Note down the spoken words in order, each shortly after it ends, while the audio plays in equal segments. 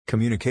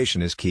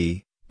Communication is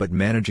key, but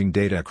managing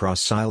data across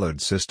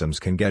siloed systems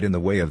can get in the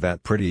way of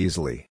that pretty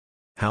easily.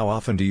 How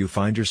often do you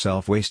find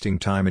yourself wasting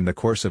time in the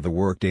course of a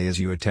workday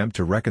as you attempt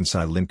to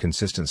reconcile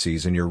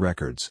inconsistencies in your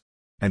records?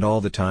 And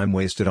all the time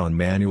wasted on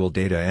manual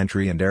data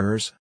entry and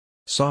errors?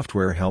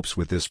 Software helps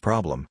with this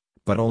problem,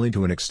 but only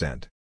to an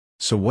extent.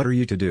 So what are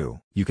you to do?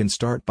 You can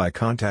start by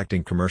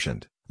contacting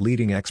Commercient,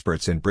 leading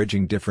experts in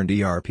bridging different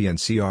ERP and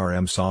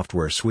CRM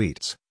software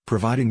suites,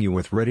 providing you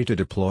with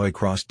ready-to-deploy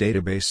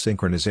cross-database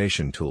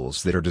synchronization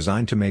tools that are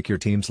designed to make your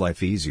team's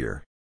life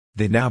easier.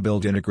 They now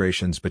build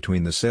integrations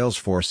between the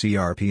Salesforce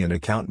ERP and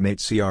AccountMate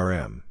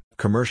CRM.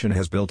 Commercient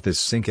has built this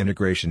sync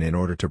integration in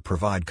order to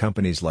provide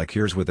companies like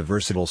yours with a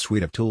versatile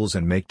suite of tools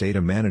and make data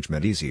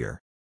management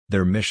easier.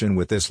 Their mission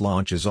with this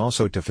launch is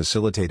also to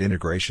facilitate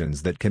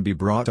integrations that can be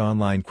brought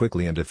online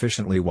quickly and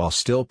efficiently while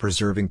still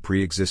preserving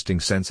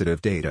pre-existing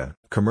sensitive data.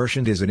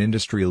 Commercient is an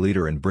industry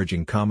leader in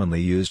bridging commonly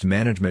used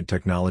management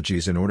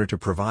technologies in order to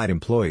provide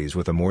employees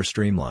with a more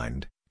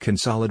streamlined,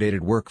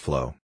 consolidated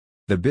workflow.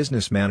 The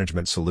business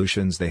management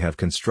solutions they have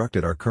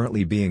constructed are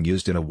currently being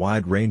used in a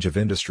wide range of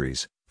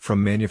industries,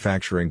 from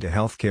manufacturing to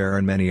healthcare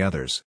and many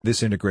others.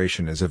 This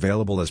integration is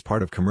available as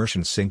part of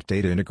Commercient's Sync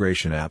Data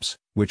Integration apps,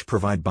 which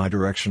provide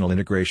bidirectional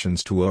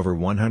integrations to over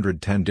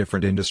 110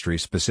 different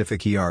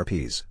industry-specific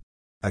ERPs.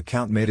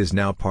 AccountMate is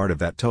now part of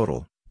that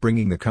total,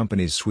 bringing the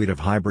company's suite of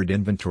hybrid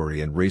inventory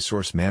and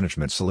resource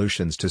management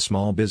solutions to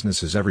small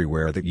businesses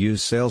everywhere that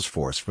use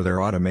Salesforce for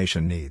their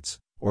automation needs,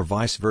 or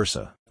vice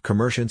versa.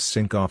 Commercient's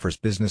Sync offers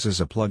businesses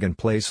a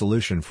plug-and-play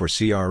solution for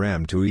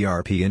CRM to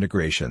ERP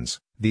integrations,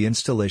 the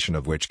installation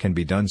of which can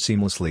be done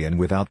seamlessly and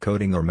without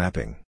coding or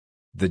mapping.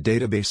 The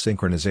database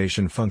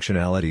synchronization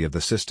functionality of the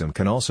system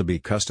can also be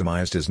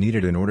customized as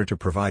needed in order to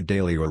provide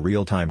daily or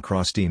real-time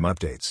cross-team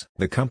updates.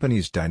 The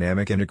company's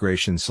dynamic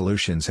integration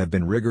solutions have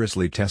been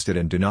rigorously tested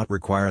and do not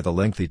require the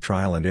lengthy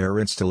trial and error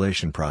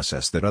installation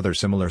process that other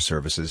similar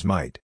services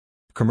might.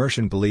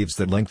 Commercient believes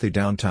that lengthy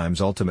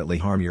downtimes ultimately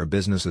harm your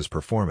business's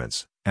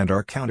performance, and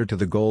are counter to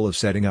the goal of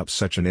setting up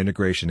such an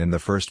integration in the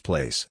first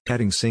place.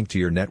 Adding Sync to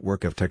your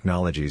network of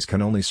technologies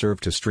can only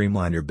serve to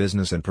streamline your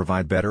business and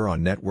provide better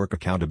on-network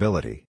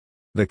accountability.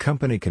 The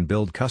company can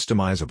build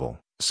customizable,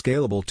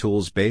 scalable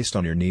tools based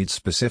on your needs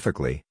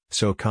specifically,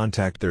 so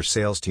contact their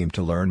sales team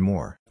to learn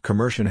more.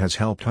 Commercient has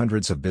helped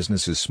hundreds of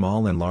businesses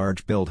small and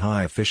large build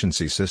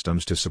high-efficiency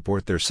systems to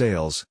support their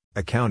sales,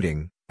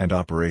 accounting, and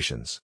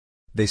operations.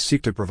 They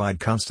seek to provide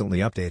constantly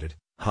updated,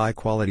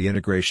 high-quality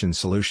integration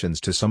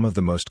solutions to some of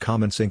the most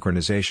common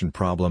synchronization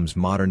problems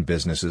modern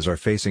businesses are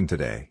facing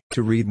today.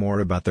 To read more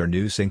about their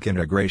new Sync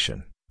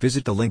integration,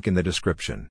 visit the link in the description.